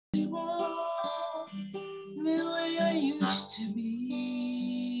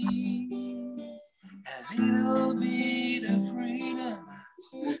be the freedom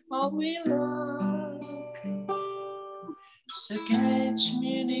all we long. So catch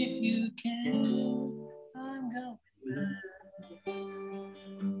me if you can, I'm going back.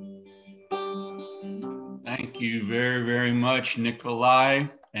 Thank you very, very much, Nikolai.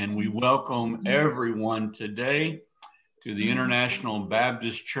 And we welcome everyone today to the International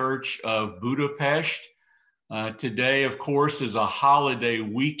Baptist Church of Budapest. Today, of course, is a holiday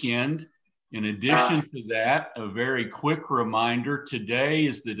weekend. In addition to that, a very quick reminder, today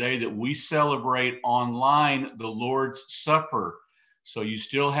is the day that we celebrate online the Lord's Supper. So you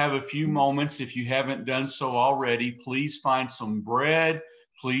still have a few moments. If you haven't done so already, please find some bread.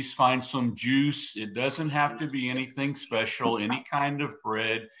 Please find some juice. It doesn't have to be anything special. Any kind of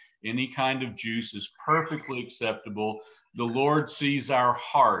bread, any kind of juice is perfectly acceptable. The Lord sees our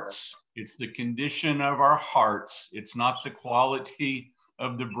hearts. It's the condition of our hearts. It's not the quality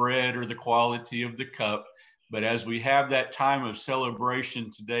of the bread or the quality of the cup. But as we have that time of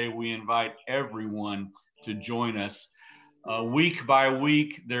celebration today, we invite everyone to join us. Week by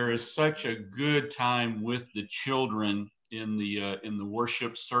week, there is such a good time with the children in the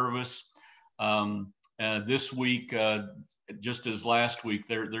worship service. This week, just as last week,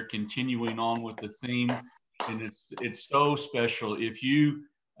 they're continuing on with the theme, and it's so special. If you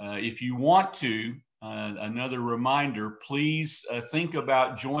want to, another reminder, please think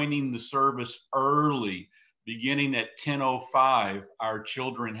about joining the service early, beginning at 10:05. Our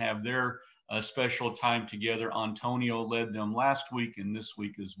children have their special time together. Antonio led them last week and this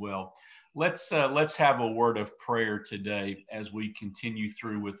week as well. Let's have a word of prayer today as we continue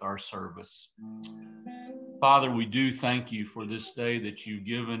through with our service. Father, we do thank you for this day that you've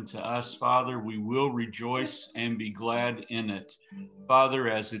given to us. Father, we will rejoice and be glad in it. Father,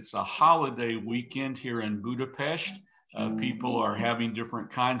 as it's a holiday weekend here in Budapest, people are having different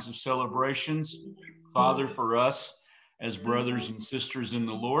kinds of celebrations. Father, for us as brothers and sisters in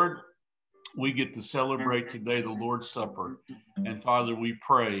the Lord, we get to celebrate today the Lord's Supper. And Father, we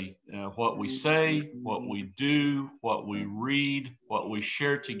pray what we say, what we do, what we read, what we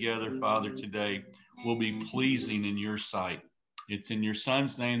share together, Father, today will be pleasing in your sight. It's in your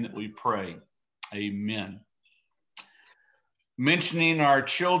Son's name that we pray. Amen. Mentioning our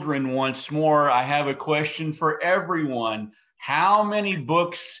children once more, I have a question for everyone. How many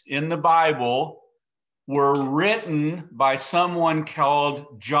books in the Bible were written by someone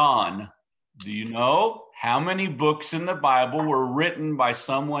called John? Do you know how many books in the Bible were written by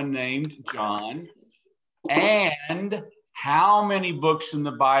someone named John? And how many books in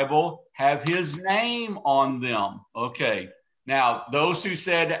the Bible have his name on them? Okay. Now, those who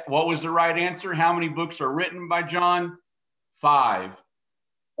said, what was the right answer? How many books are written by John? 5.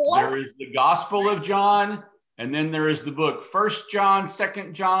 There is the Gospel of John, and then there is the book 1 John,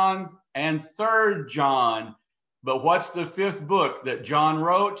 2 John, and 3 John. But what's the 5th book that John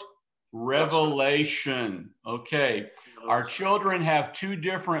wrote? Revelation. Okay. Our children have 2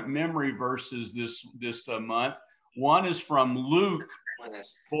 different memory verses this month. One is from Luke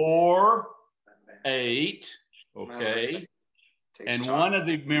 4:8. Okay. And one of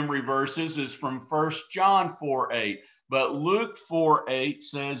the memory verses is from 1 John 4:8. But Luke 4:8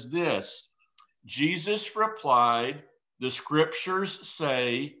 says this: Jesus replied, "The scriptures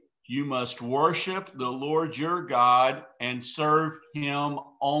say, you must worship the Lord your God and serve him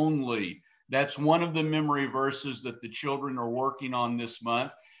only." That's one of the memory verses that the children are working on this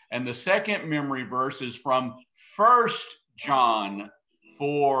month. And the second memory verse is from 1 John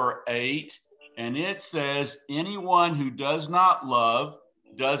 4:8. And it says, anyone who does not love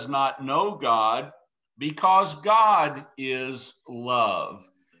does not know God, because God is love.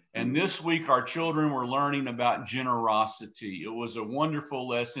 And this week, our children were learning about generosity. It was a wonderful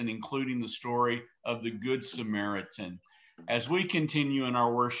lesson, including the story of the Good Samaritan. As we continue in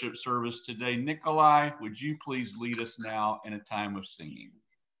our worship service today, Nikolai, would you please lead us now in a time of singing?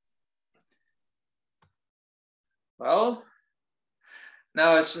 Well,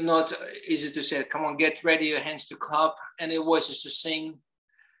 now it's not easy to say, come on, get ready, your hands to clap, and your voices to sing.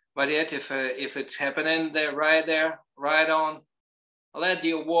 But yet, if it's happening right there, right on, let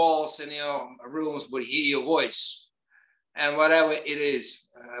your walls and your rooms would hear your voice. And whatever it is,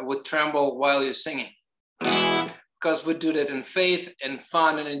 would tremble while you're singing. Because we do that in faith and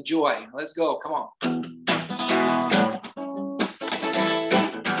fun and in joy. Let's go, come on.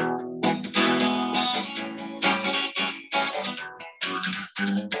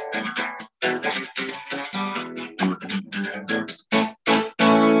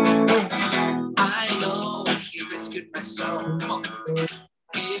 I know he rescued my soul.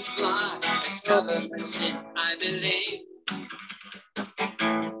 His blood has covered my sin. I believe.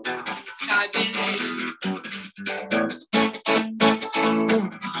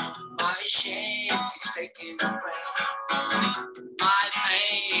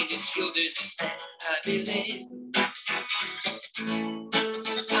 instead. I believe.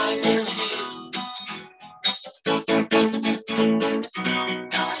 I believe.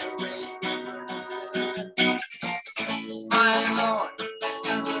 I raise my Lord has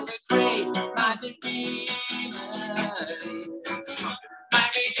come to the grave. My Redeemer lives. My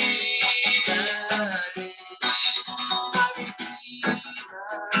Redeemer lives. My Redeemer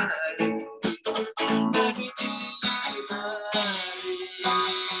lives. My Redeemer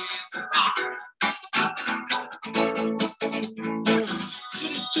lives.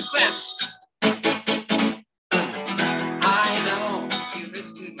 Two claps. I know you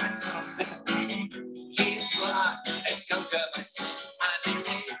rescued my soul. His blood has conquered my sin. I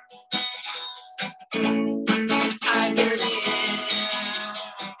believe. I believe.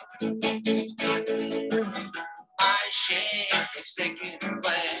 My shame is taken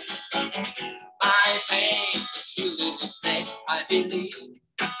away. My faith is healed in His name. I believe.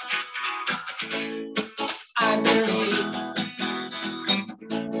 I believe.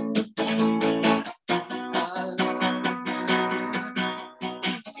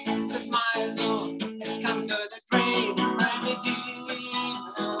 Cause my Lord has conquered the grave. My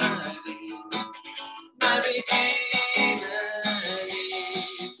Redeemer lives. My Redeemer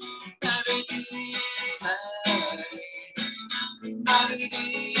lives. My Redeemer lives. My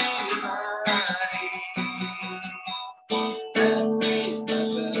Redeemer lives. And raise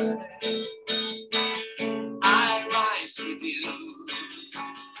my brothers. I rise with you.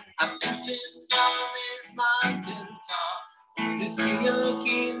 I'm dancing on this mountain top to see your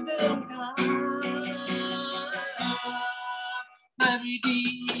kingdom come. My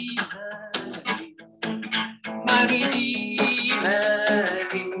Redeemer lives. My Redeemer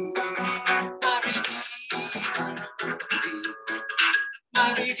lives. My Redeemer lives.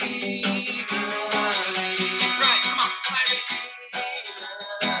 My Redeemer lives. Right, come on. My Redeemer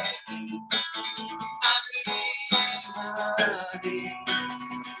lives.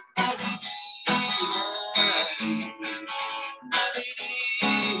 My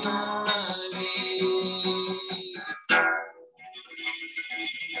Redeemer lives.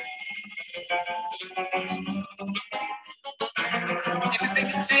 If you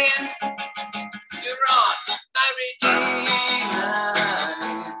think it's in, you're wrong. My Redeemer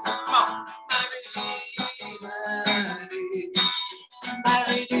lives. Come on. My Redeemer lives. My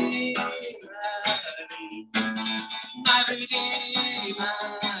Redeemer lives. My Redeemer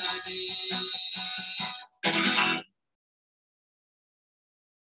lives.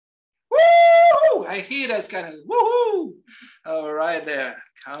 Woo! I hear that's kind of woohoo! All right, there.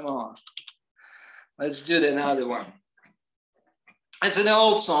 Come on. Let's do another one. It's an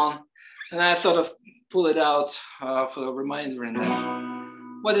old song, and I thought of pull it out for a reminder in that.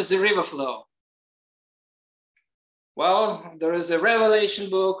 What is the river flow? Well, there is a Revelation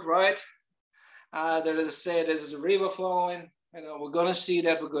book, right? There is said there's a river flowing. You know, we're gonna see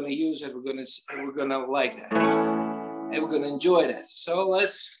that. We're gonna use it. We're gonna like that, and we're gonna enjoy that. So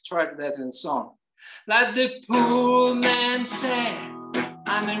let's try that in song. Like the poor man said,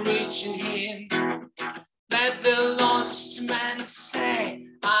 I'm rich in Him. Let the lost man say,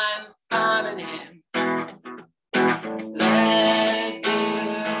 I'm found in Him. Let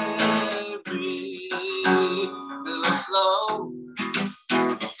the river flow.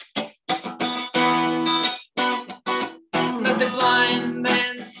 Let the blind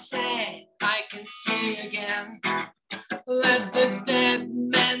man say, I can see again. Let the dead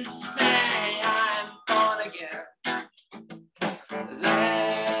man say, I'm born again.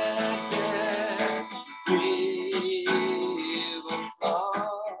 Let the river flow.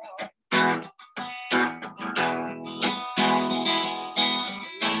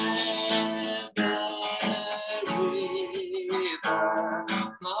 Let the river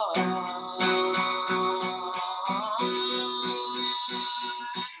flow.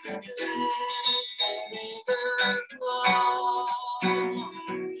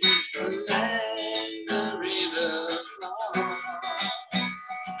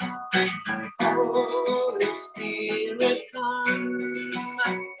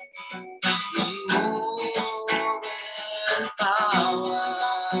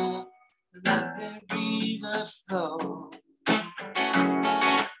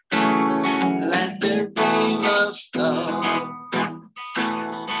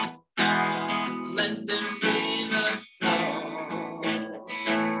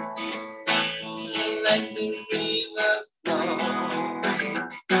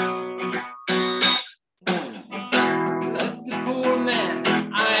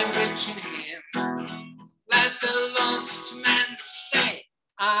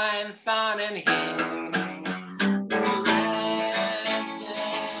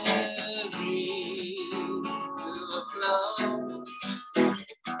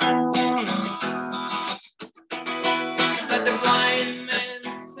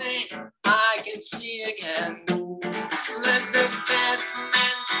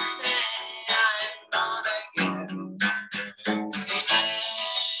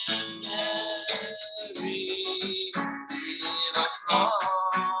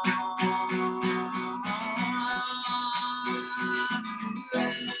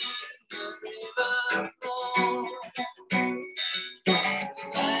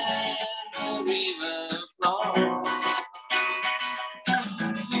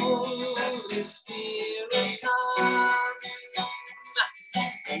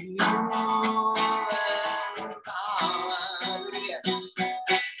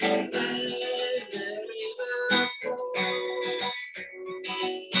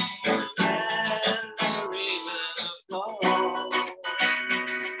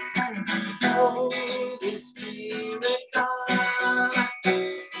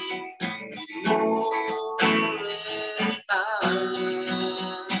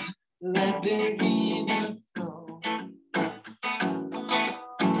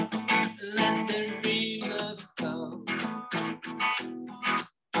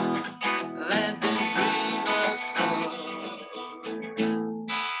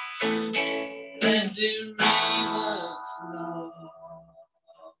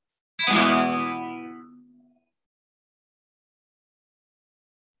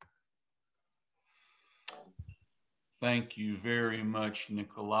 Thank you very much,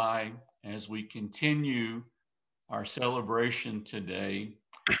 Nikolai. As we continue our celebration today,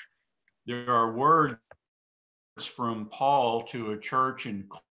 there are words from Paul to a church in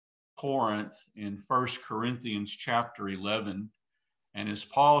Corinth in 1 Corinthians chapter 11. And as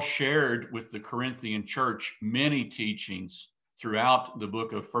Paul shared with the Corinthian church many teachings throughout the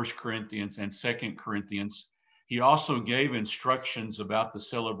book of 1 Corinthians and 2 Corinthians, he also gave instructions about the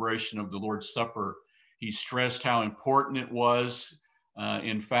celebration of the Lord's Supper. He stressed how important it was.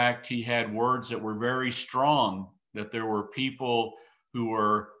 In fact, he had words that were very strong, that there were people who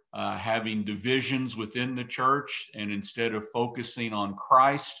were having divisions within the church, and instead of focusing on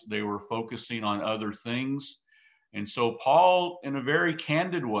Christ, they were focusing on other things. And so Paul, in a very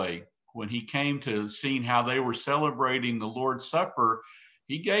candid way, when he came to seeing how they were celebrating the Lord's Supper,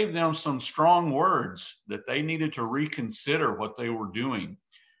 he gave them some strong words that they needed to reconsider what they were doing.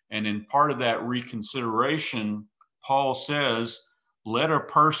 And in part of that reconsideration, Paul says, let a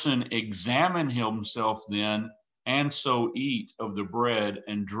person examine himself then, and so eat of the bread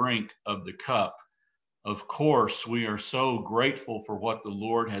and drink of the cup. Of course, we are so grateful for what the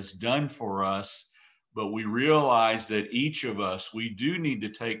Lord has done for us, but we realize that each of us, we do need to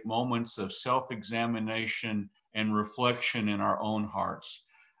take moments of self-examination and reflection in our own hearts.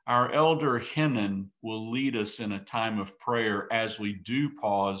 Our elder Hennon will lead us in a time of prayer as we do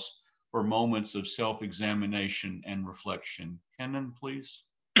pause for moments of self-examination and reflection. Hennon, please.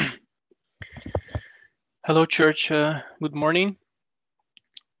 Hello, church. Good morning.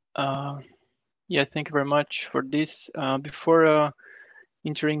 Yeah, thank you very much for this. Before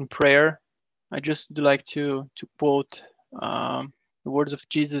entering prayer, I just would like to quote the words of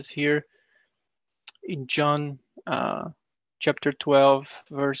Jesus here in John chapter 12,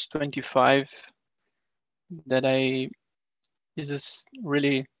 verse 25, that Jesus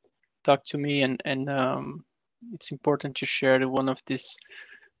really talked to me, and it's important to share one of this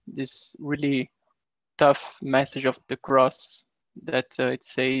really tough message of the cross, that it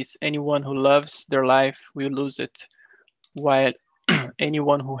says, anyone who loves their life will lose it, while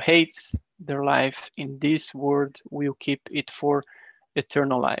anyone who hates their life in this world will keep it for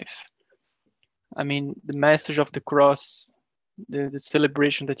eternal life. I mean, the message of the cross, the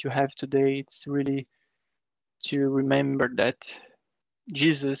celebration that you have today, it's really to remember that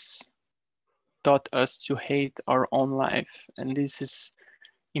Jesus taught us to hate our own life, and this is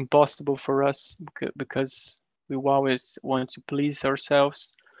impossible for us because we always want to please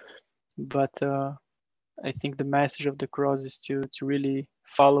ourselves. But I think the message of the cross is to really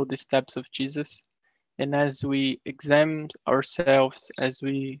follow the steps of Jesus. And as we examine ourselves, as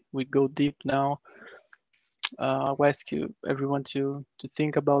we go deep now, I'll ask you, everyone, to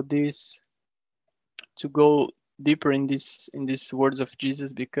think about this, to go deeper in these words of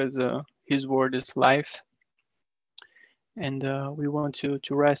Jesus, because his word is life. And we want to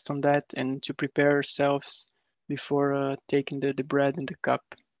rest on that and to prepare ourselves before taking the bread and the cup.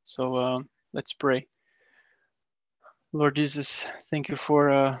 So let's pray. Lord Jesus, thank you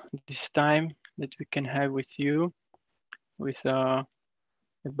for this time that we can have with you, with the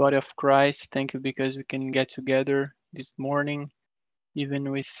body of Christ. Thank you because we can get together this morning, even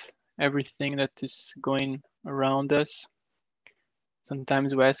with everything that is going around us.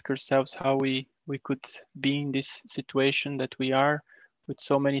 Sometimes we ask ourselves how we could be in this situation that we are, with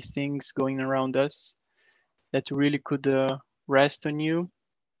so many things going around us, that really could rest on you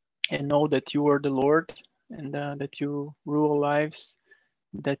and know that you are the Lord, and that you rule lives,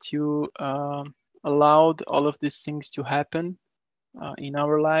 that you allowed all of these things to happen in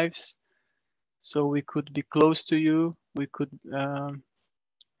our lives, so we could be close to you, we could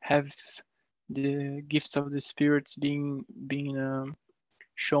have the gifts of the spirits being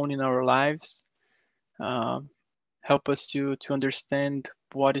shown in our lives. Help us to understand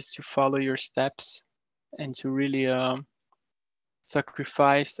what is to follow your steps, and to really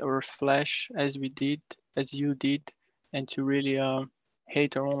sacrifice our flesh as we did, as you did, and to really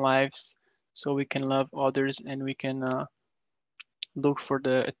hate our own lives so we can love others and we can look for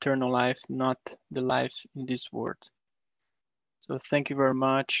the eternal life, not the life in this world. So thank you very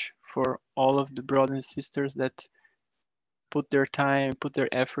much for all of the brothers and sisters that put their time, put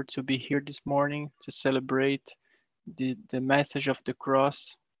their effort to be here this morning to celebrate the message of the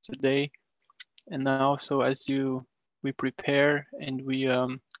cross today. And also as we prepare and we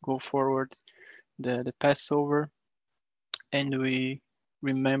go forward the Passover, and we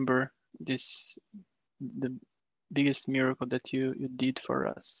remember the biggest miracle that you did for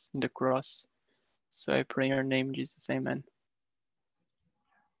us in the cross. So I pray in your name, Jesus, amen.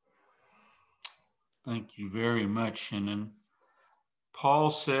 Thank you very much, Shannon.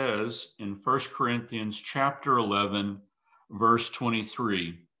 Paul says in 1 Corinthians chapter 11, verse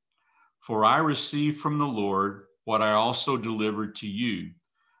 23, "For I received from the Lord what I also delivered to you,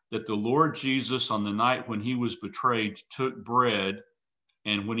 that the Lord Jesus on the night when he was betrayed took bread,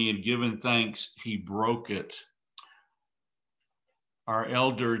 and when he had given thanks, he broke it." Our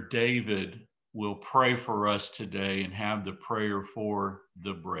elder David will pray for us today and have the prayer for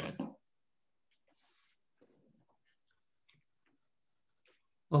the bread.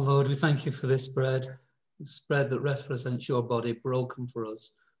 Oh Lord, we thank you for this bread that represents your body broken for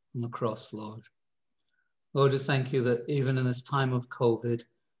us on the cross, Lord. Lord, we thank you that even in this time of COVID,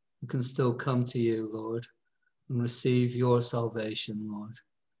 we can still come to you, Lord, and receive your salvation, Lord.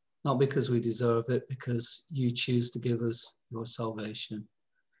 Not because we deserve it, because you choose to give us your salvation.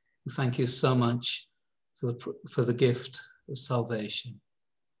 We thank you so much for the gift of salvation.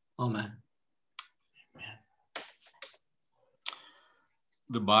 Amen.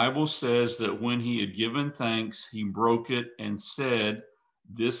 The Bible says that when he had given thanks, he broke it and said,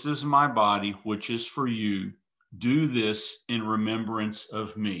 "This is my body, which is for you. Do this in remembrance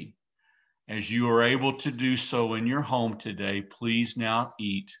of me." As you are able to do so in your home today, please now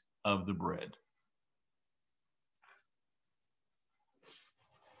eat of the bread.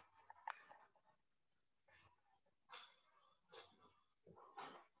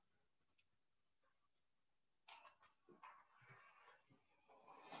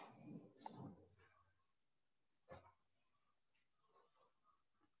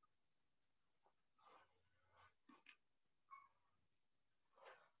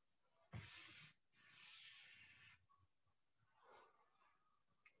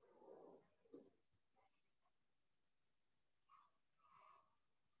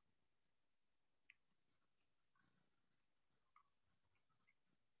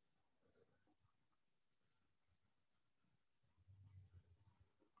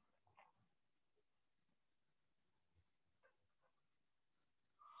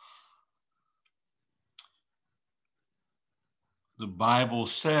 The Bible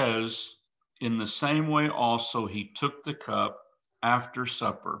says, in the same way also he took the cup after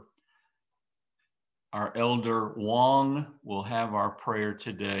supper. Our elder Wong will have our prayer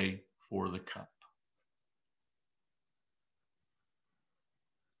today for the cup.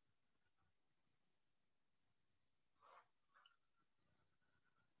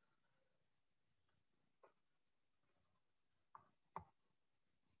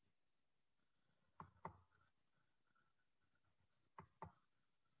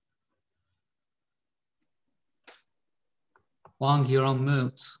 Wang, you're on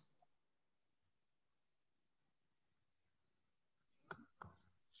mute.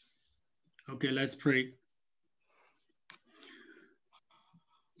 Okay, let's pray.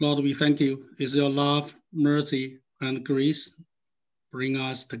 Lord, we thank you. It's your love, mercy, and grace bring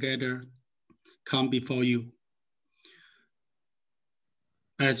us together, come before you.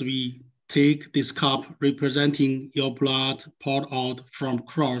 As we take this cup representing your blood poured out from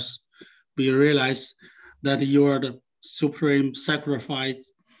cross, we realize that you are the supreme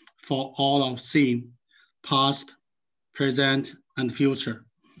sacrifice for all of sin, past, present, and future.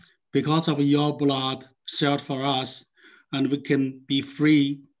 Because of your blood shed for us, and we can be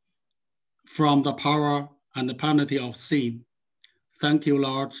free from the power and the penalty of sin. Thank you,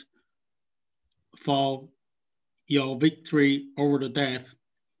 Lord, for your victory over the death.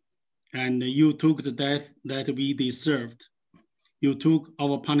 And you took the death that we deserved. You took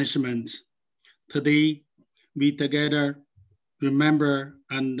our punishment. Today, we together remember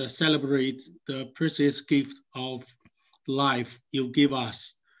and celebrate the precious gift of life you give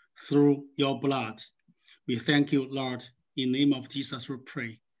us through your blood. We thank you, Lord. In the name of Jesus, we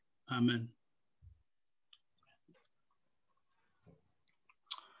pray. Amen.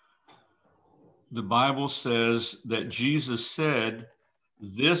 The Bible says that Jesus said,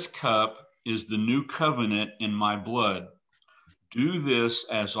 "This cup is the new covenant in my blood. Do this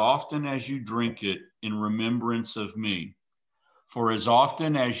as often as you drink it in remembrance of me. For as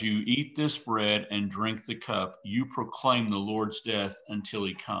often as you eat this bread and drink the cup, you proclaim the Lord's death until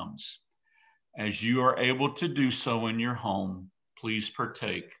he comes. As you are able to do so in your home, please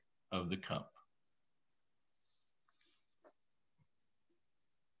partake of the cup.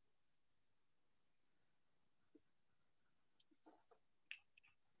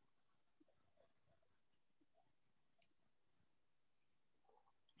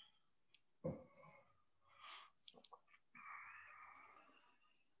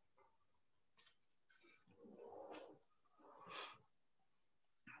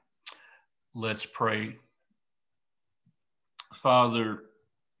 Let's pray. Father,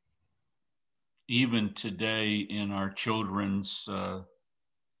 even today in our children's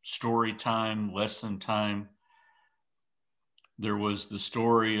story time, lesson time, there was the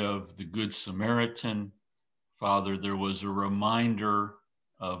story of the Good Samaritan. Father, there was a reminder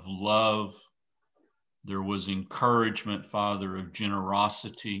of love. There was encouragement, Father, of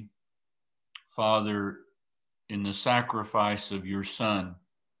generosity. Father, in the sacrifice of your Son,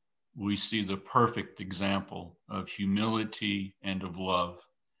 we see the perfect example of humility and of love.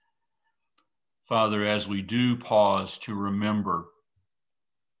 Father, as we do pause to remember,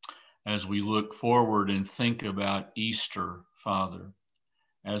 as we look forward and think about Easter, Father,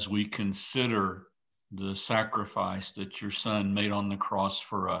 as we consider the sacrifice that your Son made on the cross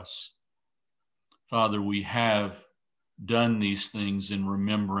for us, Father, we have done these things in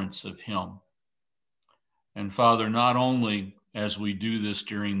remembrance of him. And Father, not only as we do this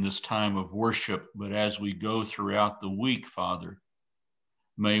during this time of worship, but as we go throughout the week, Father,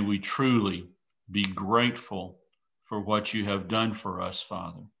 may we truly be grateful for what you have done for us,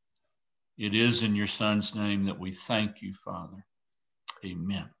 Father. It is in your Son's name that we thank you, Father.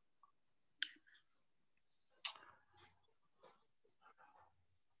 Amen.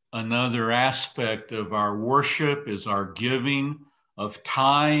 Another aspect of our worship is our giving of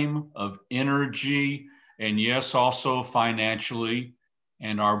time, of energy, and yes, also financially.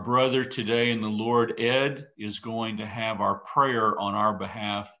 And our brother today in the Lord, Ed, is going to have our prayer on our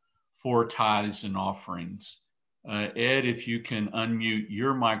behalf for tithes and offerings. Ed, if you can unmute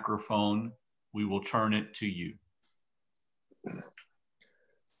your microphone, we will turn it to you.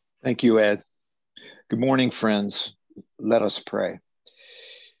 Thank you, Ed. Good morning, friends. Let us pray.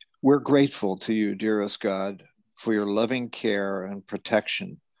 We're grateful to you, dearest God, for your loving care and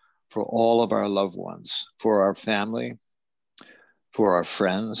protection for all of our loved ones, for our family, for our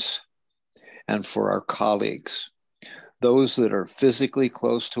friends, and for our colleagues, those that are physically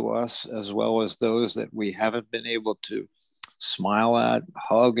close to us, as well as those that we haven't been able to smile at,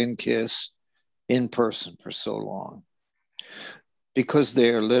 hug, and kiss in person for so long. Because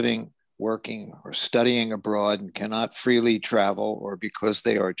they are living, working, or studying abroad and cannot freely travel, or because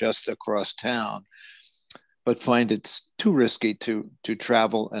they are just across town, but find it's too risky to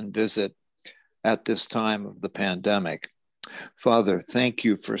travel and visit at this time of the pandemic. Father, thank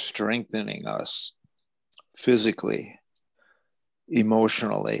you for strengthening us physically,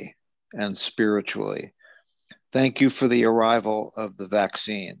 emotionally, and spiritually. Thank you for the arrival of the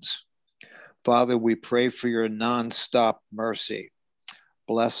vaccines. Father, we pray for your nonstop mercy.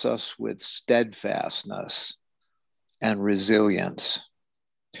 Bless us with steadfastness and resilience.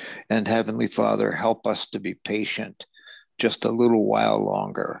 And Heavenly Father, help us to be patient just a little while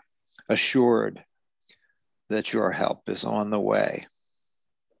longer, assured that your help is on the way.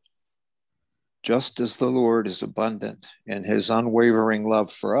 Just as the Lord is abundant in his unwavering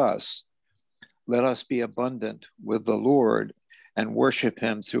love for us, let us be abundant with the Lord and worship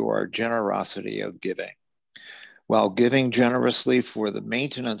him through our generosity of giving. While giving generously for the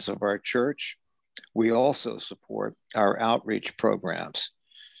maintenance of our church, we also support our outreach programs,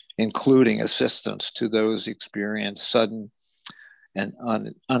 including assistance to those experiencing sudden and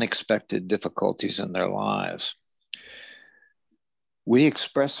unexpected difficulties in their lives. We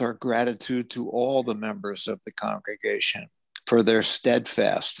express our gratitude to all the members of the congregation for their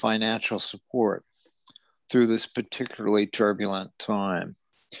steadfast financial support through this particularly turbulent time,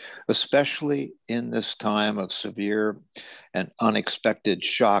 especially in this time of severe and unexpected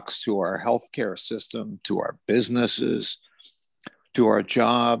shocks to our healthcare system, to our businesses, to our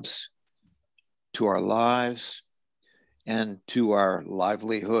jobs, to our lives, and to our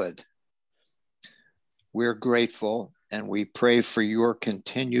livelihood. We're grateful and we pray for your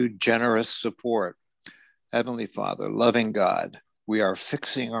continued generous support. Heavenly Father, loving God, we are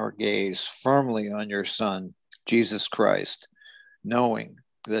fixing our gaze firmly on your Son, Jesus Christ, knowing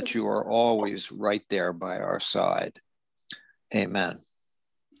that you are always right there by our side. Amen.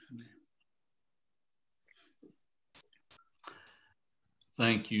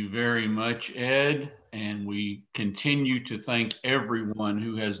 Thank you very much, Ed. And we continue to thank everyone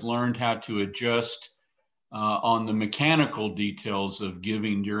who has learned how to adjust on the mechanical details of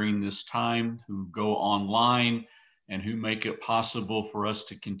giving during this time, who go online and who make it possible for us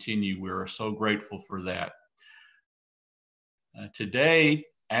to continue. We are so grateful for that. Today,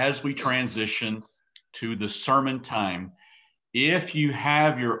 as we transition to the sermon time, if you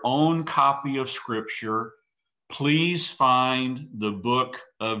have your own copy of Scripture, please find the book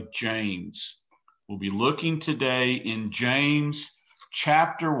of James. We'll be looking today in James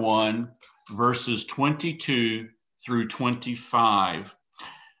chapter 1, verses 22 through 25.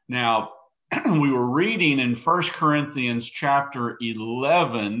 Now, we were reading in 1 Corinthians chapter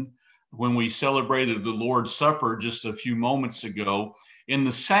 11 when we celebrated the Lord's Supper just a few moments ago. In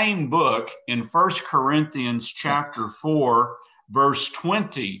the same book, in 1 Corinthians chapter 4, verse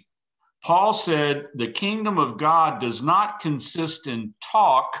 20, Paul said, the kingdom of God does not consist in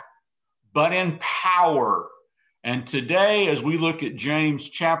talk, but in power. And today, as we look at James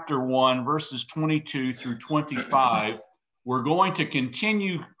chapter 1, verses 22 through 25, we're going to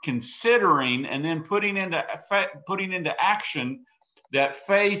continue considering and then putting into action that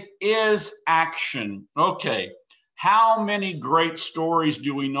faith is action. Okay, how many great stories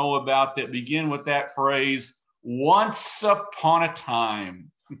do we know about that begin with that phrase, once upon a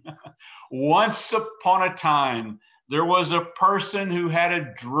time? Once upon a time, there was a person who had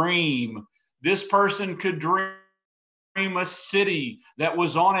a dream. This person could dream a city that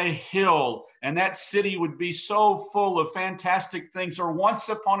was on a hill, and that city would be so full of fantastic things. Or once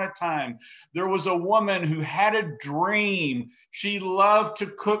upon a time, there was a woman who had a dream. She loved to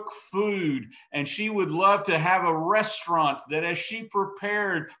cook food, and she would love to have a restaurant that as she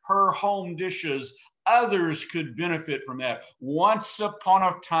prepared her home dishes, others could benefit from that. Once upon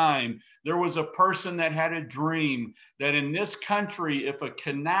a time, there was a person that had a dream that in this country, if a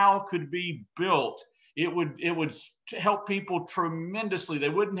canal could be built, it would help people tremendously. They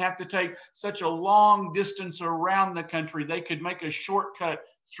wouldn't have to take such a long distance around the country. They could make a shortcut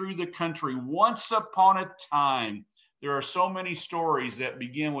through the country. Once upon a time, there are so many stories that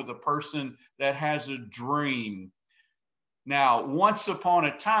begin with a person that has a dream. Now, once upon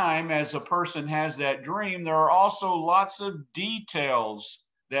a time, as a person has that dream, there are also lots of details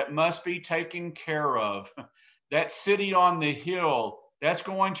that must be taken care of. That city on the hill, that's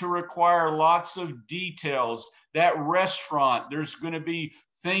going to require lots of details. That restaurant, there's going to be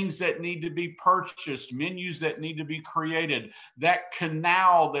things that need to be purchased, menus that need to be created. That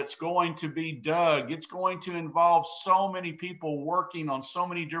canal that's going to be dug, it's going to involve so many people working on so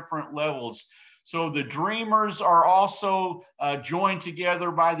many different levels. So the dreamers are also joined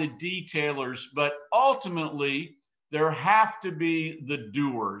together by the detailers, but ultimately there have to be the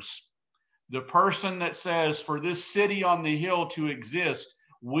doers. The person that says, for this city on the hill to exist,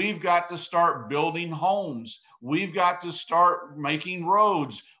 we've got to start building homes. We've got to start making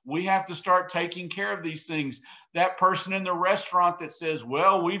roads. We have to start taking care of these things. That person in the restaurant that says,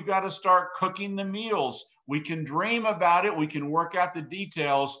 well, we've got to start cooking the meals. We can dream about it. We can work out the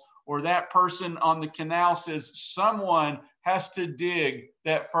details. Or that person on the canal says, someone has to dig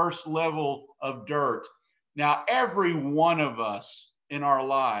that first level of dirt. Now, every one of us in our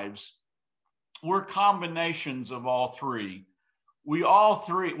lives, we're combinations of all three. We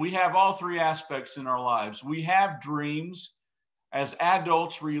have all three aspects in our lives. We have dreams. As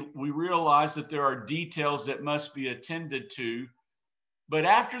adults, we realize that there are details that must be attended to. But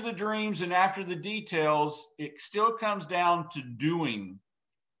after the dreams and after the details, it still comes down to doing.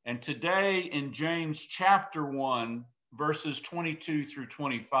 And today in James chapter 1, verses 22 through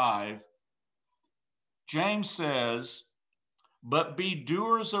 25, James says, but be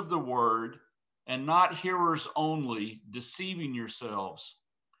doers of the word and not hearers only, deceiving yourselves.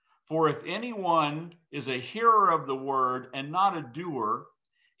 For if anyone is a hearer of the word and not a doer,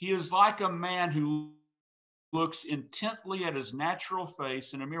 he is like a man who looks intently at his natural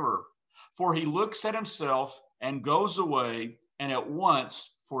face in a mirror. For he looks at himself and goes away and at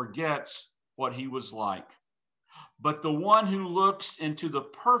once forgets what he was like. But the one who looks into the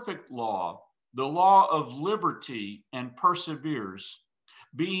perfect law, the law of liberty, and perseveres,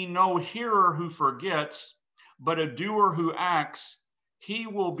 being no hearer who forgets, but a doer who acts, he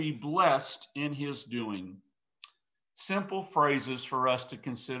will be blessed in his doing. Simple phrases for us to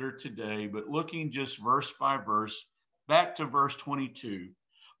consider today, but looking just verse by verse, back to verse 22.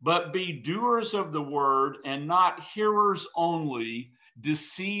 But be doers of the word and not hearers only,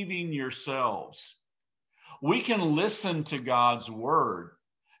 deceiving yourselves. We can listen to God's word.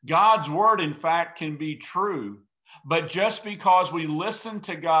 God's word, in fact, can be true. But just because we listen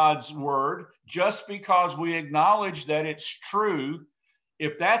to God's word, just because we acknowledge that it's true,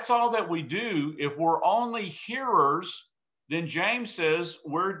 if that's all that we do, if we're only hearers, then James says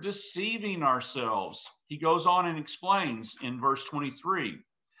we're deceiving ourselves. He goes on and explains in verse 23,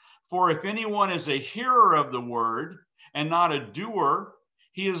 for if anyone is a hearer of the word and not a doer,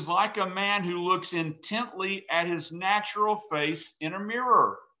 he is like a man who looks intently at his natural face in a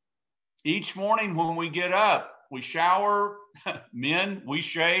mirror. Each morning when we get up, we shower, men, we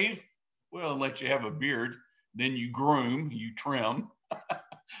shave. Well, unless you have a beard, then you groom, you trim.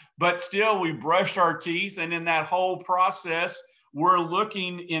 But still, we brush our teeth, and in that whole process, we're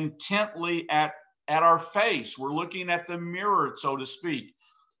looking intently at our face. We're looking at the mirror, so to speak.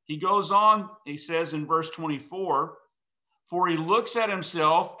 He goes on, he says in verse 24, for he looks at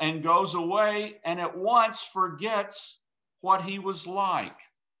himself and goes away and at once forgets what he was like.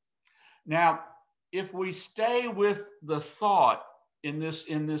 Now, if we stay with the thought in this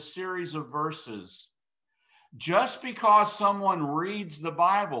series of verses, just because someone reads the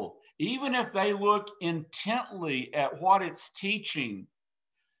Bible, even if they look intently at what it's teaching,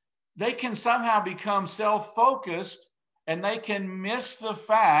 they can somehow become self-focused, and they can miss the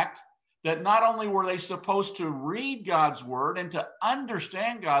fact that not only were they supposed to read God's word and to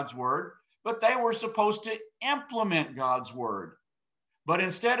understand God's word, but they were supposed to implement God's word. But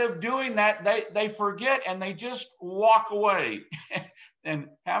instead of doing that, they forget and they just walk away. And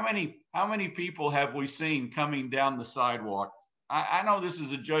how many people have we seen coming down the sidewalk? I know this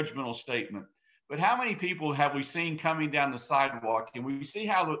is a judgmental statement, but how many people have we seen coming down the sidewalk, and we see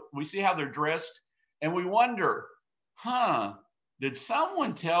how they're dressed, and we wonder, did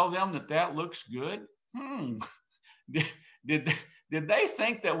someone tell them that looks good? Did they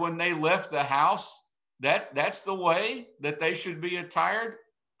think that when they left the house that's the way that they should be attired?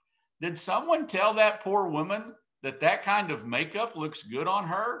 Did someone tell that poor woman that kind of makeup looks good on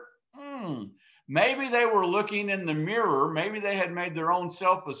her? Maybe they were looking in the mirror. Maybe they had made their own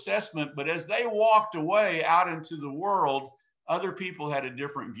self-assessment, but as they walked away out into the world, other people had a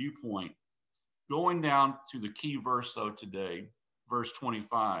different viewpoint. Going down to the key verse though today, verse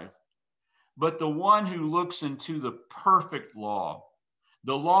 25. But the one who looks into the perfect law,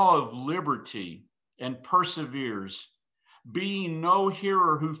 the law of liberty, and perseveres, being no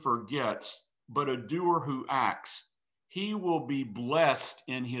hearer who forgets, but a doer who acts, he will be blessed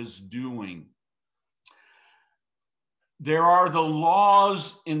in his doing. There are the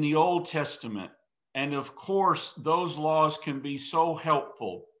laws in the Old Testament, and of course, those laws can be so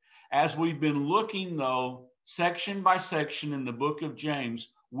helpful. As we've been looking, though, section by section in the book of James,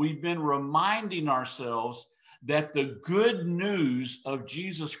 we've been reminding ourselves that the good news of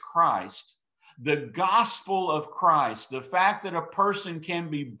Jesus Christ, the gospel of Christ, the fact that a person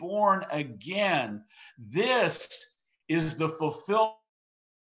can be born again, this is the fulfillment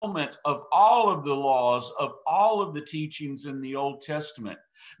of all of the laws, of all of the teachings in the Old Testament.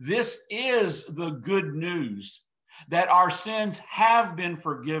 This is the good news that our sins have been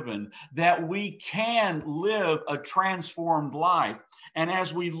forgiven, that we can live a transformed life. And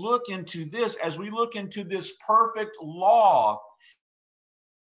as we look into this, perfect law,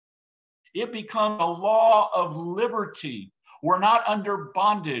 it becomes a law of liberty. We're not under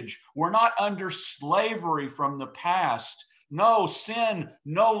bondage. We're not under slavery from the past. No, sin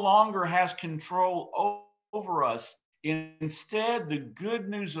no longer has control over us. Instead, the good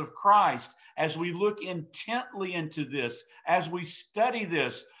news of Christ, as we look intently into this, as we study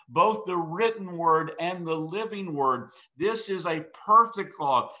this, both the written word and the living word, this is a perfect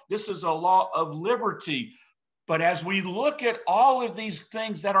law. This is a law of liberty. But as we look at all of these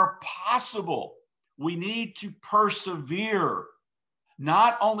things that are possible, we need to persevere.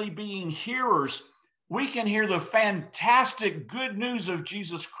 Not only being hearers, we can hear the fantastic good news of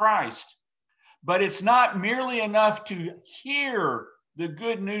Jesus Christ, but it's not merely enough to hear the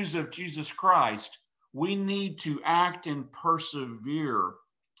good news of Jesus Christ. We need to act and persevere.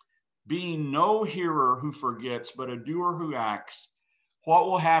 Being no hearer who forgets, but a doer who acts, what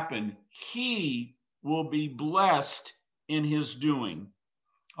will happen? He will be blessed in his doing.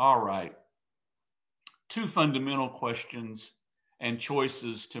 All right. 2 fundamental questions and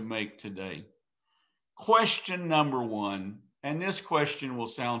choices to make today. Question number 1, and this question will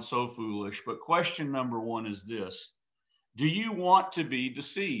sound so foolish, but question number 1 is this: do you want to be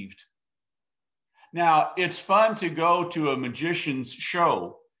deceived? Now, it's fun to go to a magician's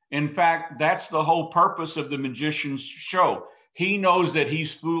show. In fact, that's the whole purpose of the magician's show. He knows that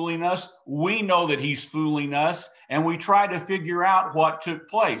he's fooling us. We know that he's fooling us, and we try to figure out what took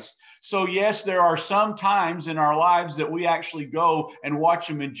place. So yes, there are some times in our lives that we actually go and watch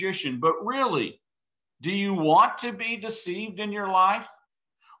a magician, but really, do you want to be deceived in your life?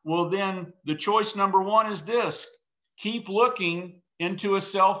 Well, then the choice number 1 is this: keep looking into a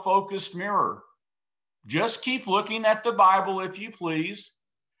self-focused mirror. Just keep looking at the Bible, if you please.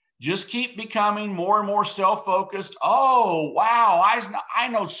 Just keep becoming more and more self-focused. Oh, wow, I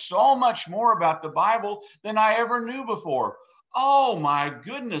know so much more about the Bible than I ever knew before. Oh, my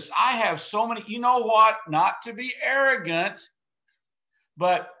goodness, I have so many. You know what? Not to be arrogant,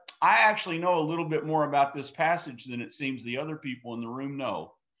 but I actually know a little bit more about this passage than it seems the other people in the room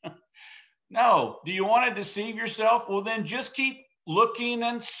know. No. Do you want to deceive yourself? Well, then just keep looking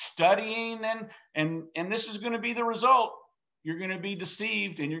and studying, and this is going to be the result. You're going to be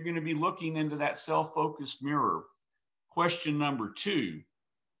deceived, and you're going to be looking into that self-focused mirror. Question number 2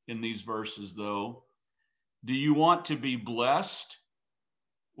 in these verses, though, do you want to be blessed?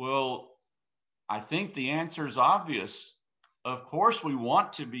 Well, I think the answer is obvious. Of course, we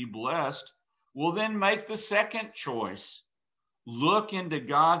want to be blessed. Well, then make the second choice. Look into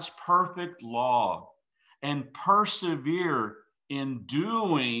God's perfect law and persevere in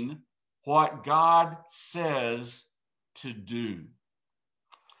doing what God says to do.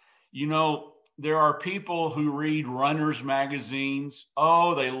 You know, there are people who read runners magazines.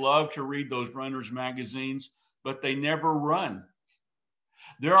 Oh, they love to read those runners magazines, but they never run.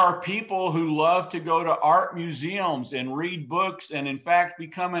 There are people who love to go to art museums and read books and in fact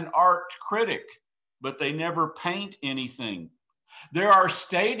become an art critic, but they never paint anything. There are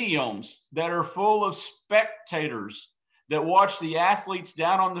stadiums that are full of spectators that watch the athletes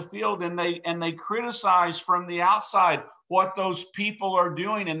down on the field, and they criticize from the outside what those people are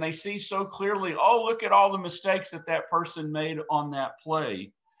doing, and they see so clearly, oh, look at all the mistakes that person made on that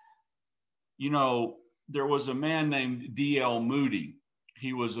play. You know, there was a man named D.L. Moody.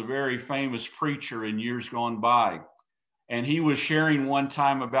 He was a very famous preacher in years gone by, and he was sharing one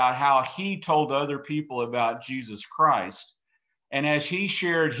time about how he told other people about Jesus Christ. And as he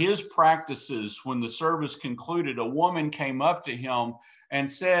shared his practices, when the service concluded, a woman came up to him and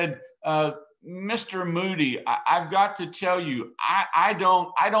said, Mr. Moody, I've got to tell you, I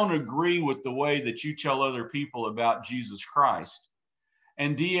don't agree with the way that you tell other people about Jesus Christ.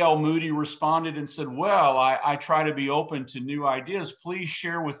 And D.L. Moody responded and said, well, I try to be open to new ideas. Please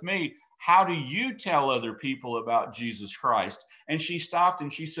share with me, how do you tell other people about Jesus Christ? And she stopped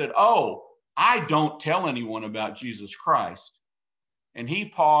and she said, oh, I don't tell anyone about Jesus Christ. And he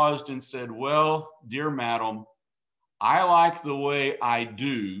paused and said, well, dear madam, I like the way I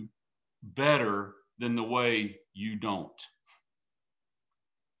do better than the way you don't.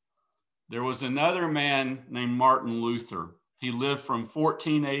 There was another man named Martin Luther. He lived from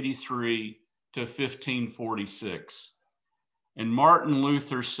 1483 to 1546. And Martin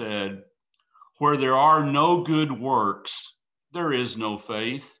Luther said, where there are no good works, there is no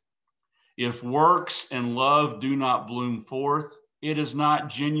faith. If works and love do not bloom forth, it is not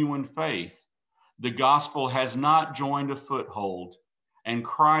genuine faith. The gospel has not joined a foothold, and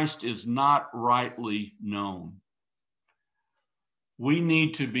Christ is not rightly known. We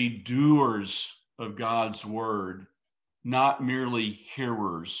need to be doers of God's word, not merely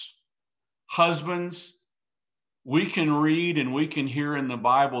hearers. Husbands, we can read and we can hear in the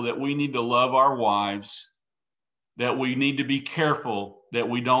Bible that we need to love our wives, that we need to be careful that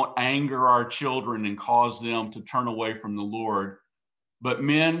we don't anger our children and cause them to turn away from the Lord. But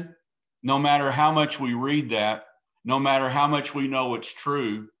men, no matter how much we read that, no matter how much we know it's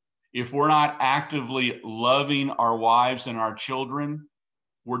true, if we're not actively loving our wives and our children,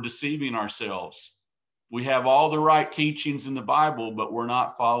 we're deceiving ourselves. We have all the right teachings in the Bible, but we're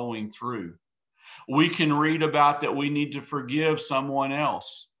not following through. We can read about that we need to forgive someone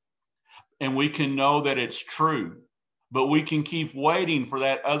else, and we can know that it's true, but we can keep waiting for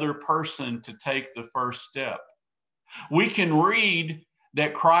that other person to take the first step. We can read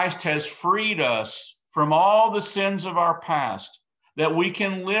that Christ has freed us from all the sins of our past, that we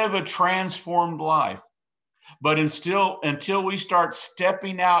can live a transformed life. But until we start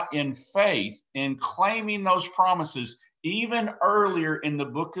stepping out in faith and claiming those promises, even earlier in the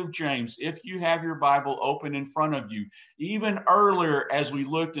book of James, if you have your Bible open in front of you, even earlier as we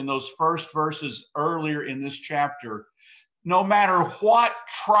looked in those first verses earlier in this chapter, no matter what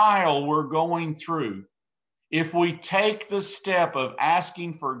trial we're going through, if we take the step of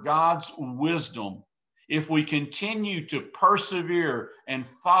asking for God's wisdom, if we continue to persevere and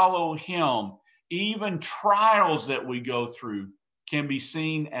follow him, even trials that we go through can be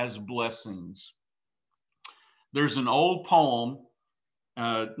seen as blessings. There's an old poem.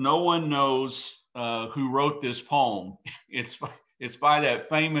 No one knows who wrote this poem. It's by that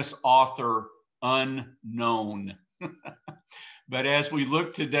famous author, unknown. But as we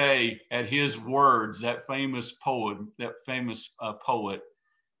look today at his words, that famous poet,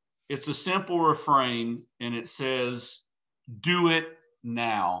 it's a simple refrain, and it says, do it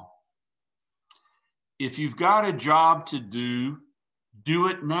now. If you've got a job to do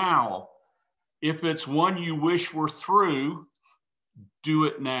it now. If it's one you wish were through, do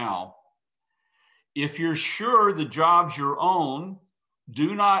it now. If you're sure the job's your own,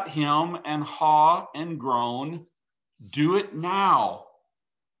 do not hem and haw and groan. Do it now.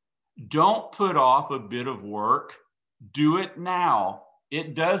 Don't put off a bit of work. Do it now.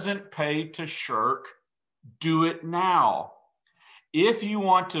 It doesn't pay to shirk. Do it now. If you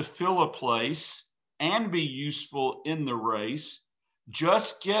want to fill a place and be useful in the race,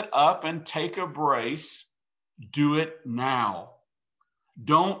 just get up and take a brace. Do it now.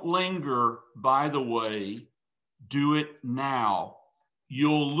 Don't linger by the way. Do it now.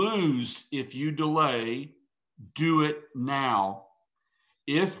 You'll lose if you delay. Do it now.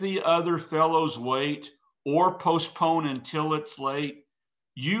 If the other fellows wait or postpone until it's late,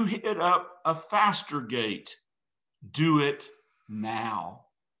 you hit up a faster gate. Do it now.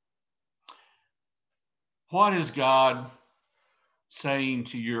 What is God saying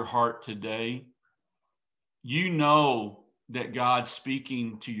to your heart today? You know that God's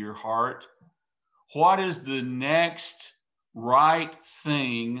speaking to your heart. What is the next right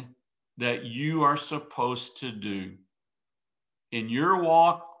thing that you are supposed to do in your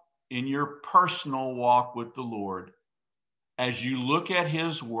walk, in your personal walk with the Lord? As you look at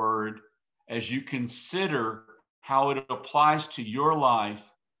His Word, as you consider how it applies to your life,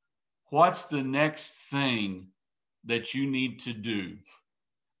 what's the next thing that you need to do?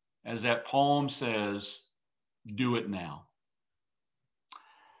 As that poem says, do it now.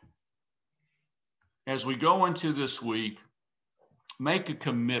 As we go into this week, make a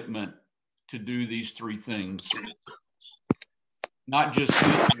commitment to do these three things. Not just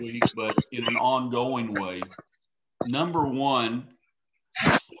this week, but in an ongoing way. Number one,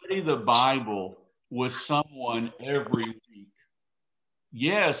 study the Bible with someone every week.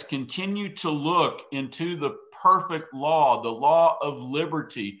 Yes, continue to look into the perfect law, the law of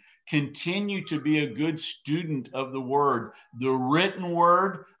liberty. Continue to be a good student of the Word, the written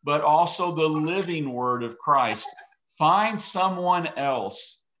Word, but also the living Word of Christ. Find someone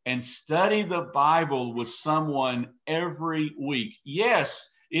else and study the Bible with someone every week. Yes,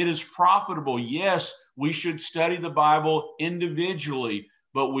 it is profitable. Yes, we should study the Bible individually,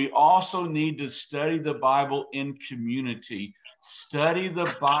 but we also need to study the Bible in community. Study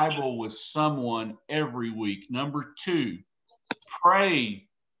the Bible with someone every week. Number two, pray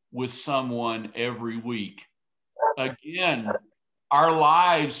with someone every week. Again, our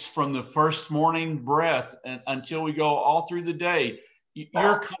lives from the first morning breath until we go all through the day,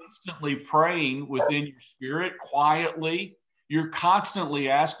 you're constantly praying within your spirit quietly. You're constantly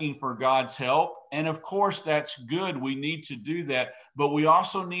asking for God's help. And of course, that's good. We need to do that. But we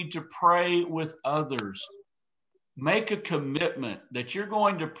also need to pray with others. Make a commitment that you're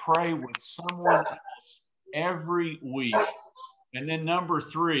going to pray with someone else every week. And then number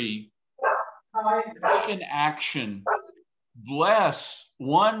three, take an action. Bless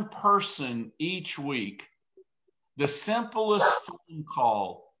one person each week. The simplest phone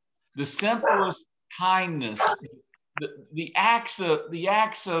call, the simplest kindness, the acts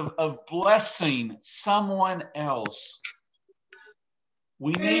of blessing someone else.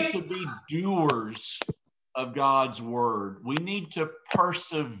 We need to be doers of God's word. We need to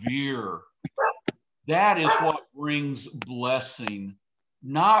persevere. That is what brings blessing.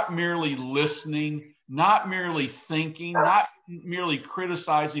 Not merely listening, not merely thinking, not merely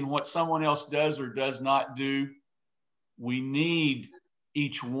criticizing what someone else does or does not do. We need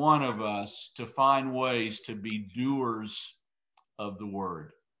each one of us to find ways to be doers of the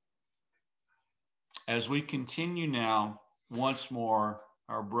word. As we continue now, once more,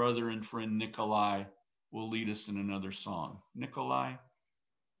 our brother and friend Nikolai will lead us in another song. Nikolai.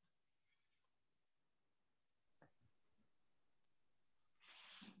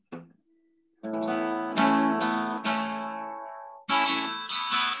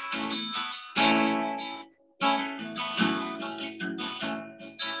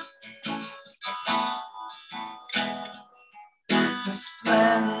 The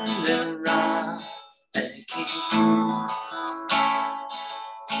splendor of the King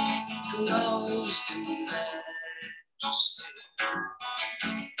glows to majesty.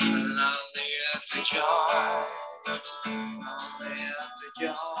 All the earth rejoice, all the earth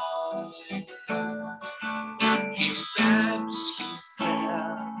rejoice. He wraps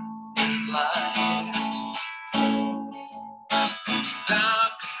himself in light.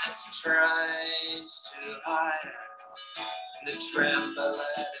 Darkness tries to hide. The tremble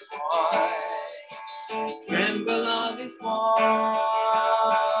at his voice, tremble of his voice.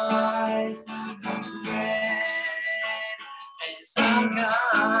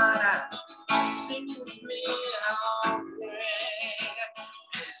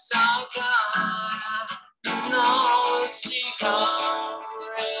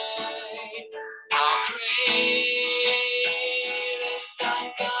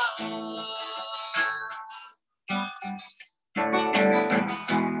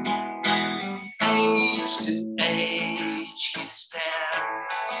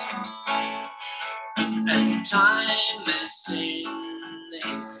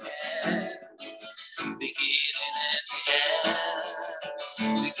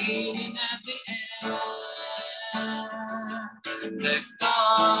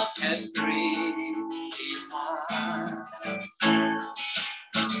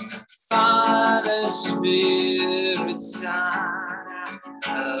 Spirit shine, light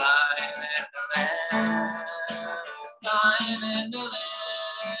in the land, light in the land.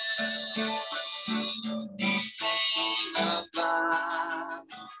 Sing about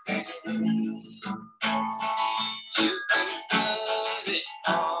you've been good in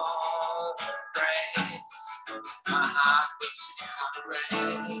all praise. My heart will sing our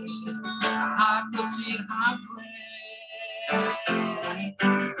praise. My heart will sing our praise.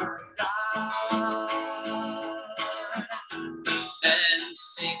 And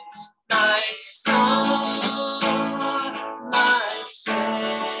sings my soul, my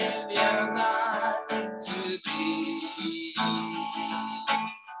Savior God, to thee.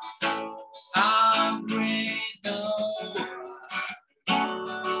 How great thou art,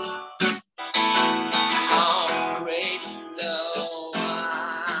 how great thou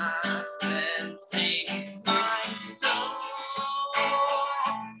art, and sings my soul,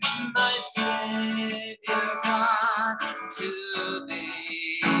 my Savior God, to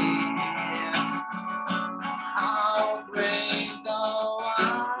thee. How great thou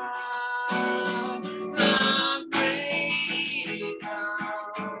art, how great thou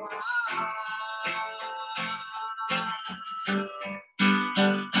art.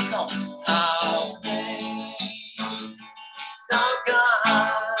 How great is our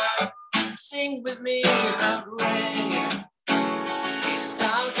God? Sing with me, how great is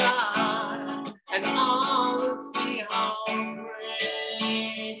our God, and all will see how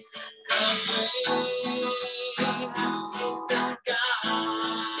great, how great is our God.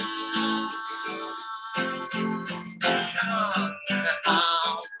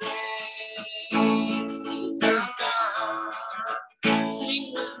 How great is our God?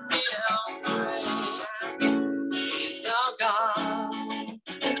 Sing with me, how great is our God,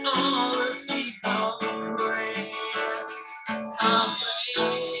 and all will see how great, how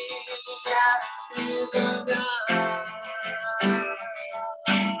great is our God.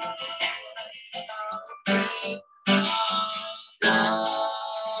 How great our God.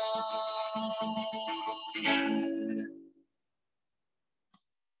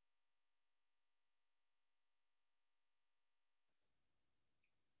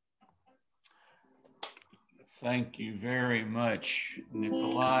 Thank you very much,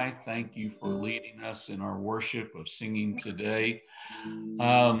 Nikolai. Thank you for leading us in our worship of singing today.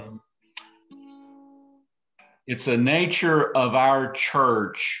 It's a nature of our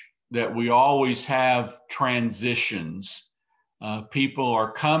church that we always have transitions. People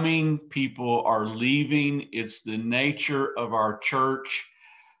are coming, people are leaving. It's the nature of our church.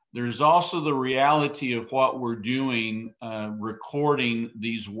 There's also the reality of what we're doing, recording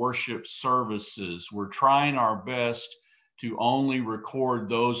these worship services. We're trying our best to only record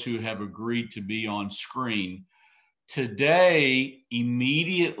those who have agreed to be on screen. Today,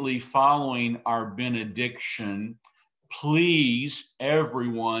 immediately following our benediction, please,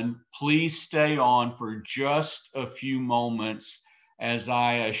 everyone, please stay on for just a few moments as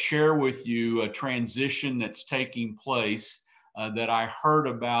I share with you a transition that's taking place that I heard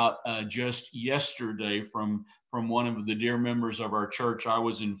about just yesterday from one of the dear members of our church. I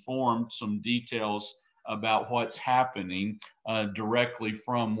was informed some details about what's happening directly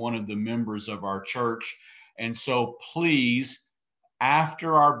from one of the members of our church. And so please,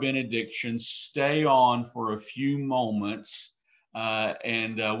 after our benediction, stay on for a few moments.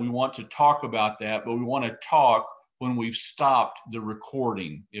 And we want to talk about that, but we want to talk when we've stopped the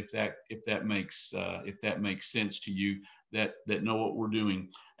recording, if that makes sense to you, that know what we're doing.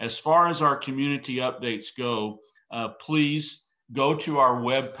 As far as our community updates go, please go to our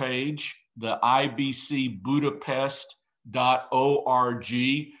webpage, the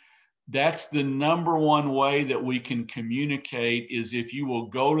ibcbudapest.org. That's the number one way that we can communicate, is if you will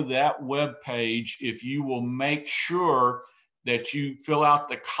go to that webpage, if you will make sure that you fill out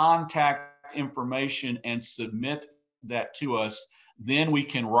the contact information and submit that to us, then we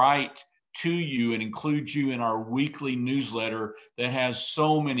can write to you and include you in our weekly newsletter that has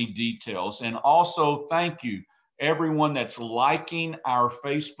so many details. And also, thank you, everyone that's liking our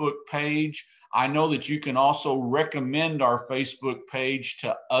Facebook page. I know that you can also recommend our Facebook page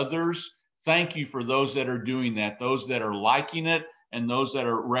to others. Thank you for those that are doing that, those that are liking it and those that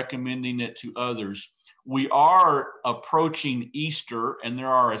are recommending it to others. We are approaching Easter, and there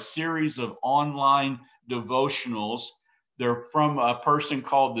are a series of online devotionals. They're from a person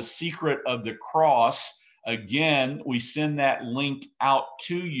called The Secret of the Cross. Again, we send that link out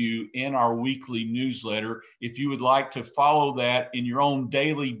to you in our weekly newsletter if you would like to follow that in your own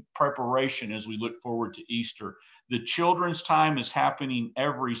daily preparation as we look forward to Easter. The children's time is happening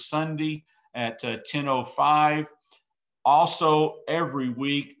every Sunday at 10:05. Also, every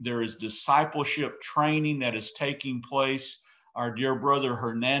week there is discipleship training that is taking place. Our dear brother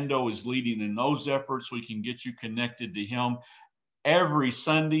Hernando is leading in those efforts. We can get you connected to him. Every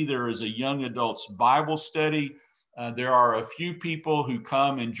Sunday, there is a young adults Bible study. There are a few people who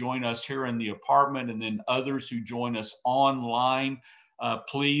come and join us here in the apartment, and then others who join us online.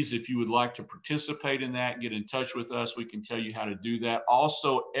 Please, if you would like to participate in that, get in touch with us. We can tell you how to do that.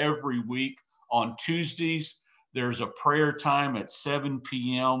 Also, every week on Tuesdays, there's a prayer time at 7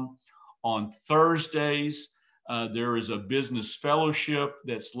 p.m. On Thursdays, there is a business fellowship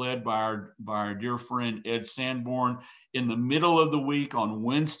that's led by our dear friend Ed Sanborn. In the middle of the week on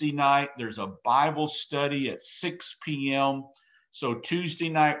Wednesday night, there's a Bible study at 6 p.m. So Tuesday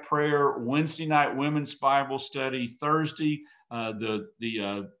night prayer, Wednesday night women's Bible study, Thursday,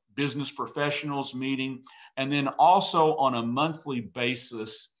 the business professionals meeting. And then also on a monthly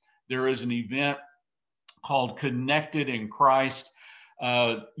basis, there is an event called Connected in Christ.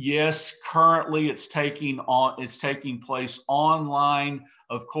 Yes, currently it's taking place online.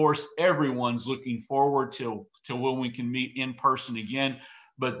 Of course, everyone's looking forward to when we can meet in person again.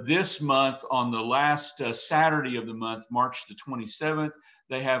 But this month, on the last Saturday of the month, March the 27th,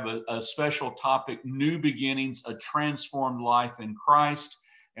 they have a special topic, New Beginnings, a Transformed Life in Christ.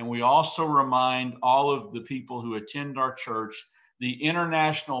 And we also remind all of the people who attend our church, the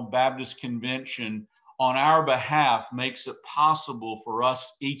International Baptist Convention on our behalf makes it possible for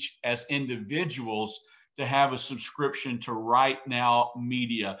us each as individuals to have a subscription to Right Now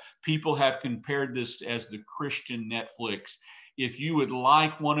Media. People have compared this as the Christian Netflix. If you would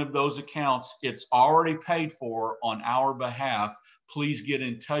like one of those accounts, it's already paid for on our behalf. Please get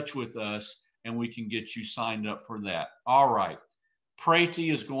in touch with us and we can get you signed up for that. All right. Prati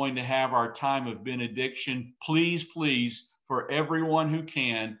is going to have our time of benediction. Please, please, for everyone who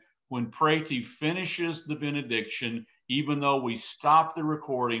can, when Prati finishes the benediction, even though we stop the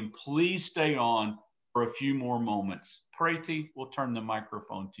recording, please stay on for a few more moments. Prati, we'll turn the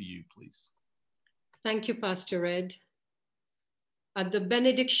microphone to you, please. Thank you, Pastor Ed. The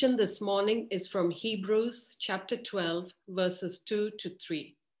benediction this morning is from Hebrews chapter 12, verses 2 to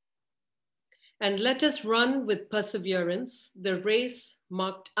 3. And let us run with perseverance the race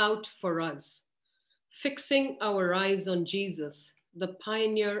marked out for us, fixing our eyes on Jesus, the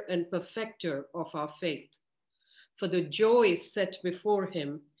pioneer and perfecter of our faith. For the joy set before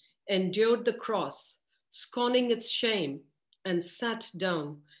him, endured the cross, scorning its shame, and sat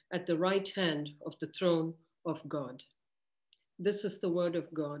down at the right hand of the throne of God. This is the word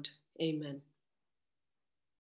of God. Amen.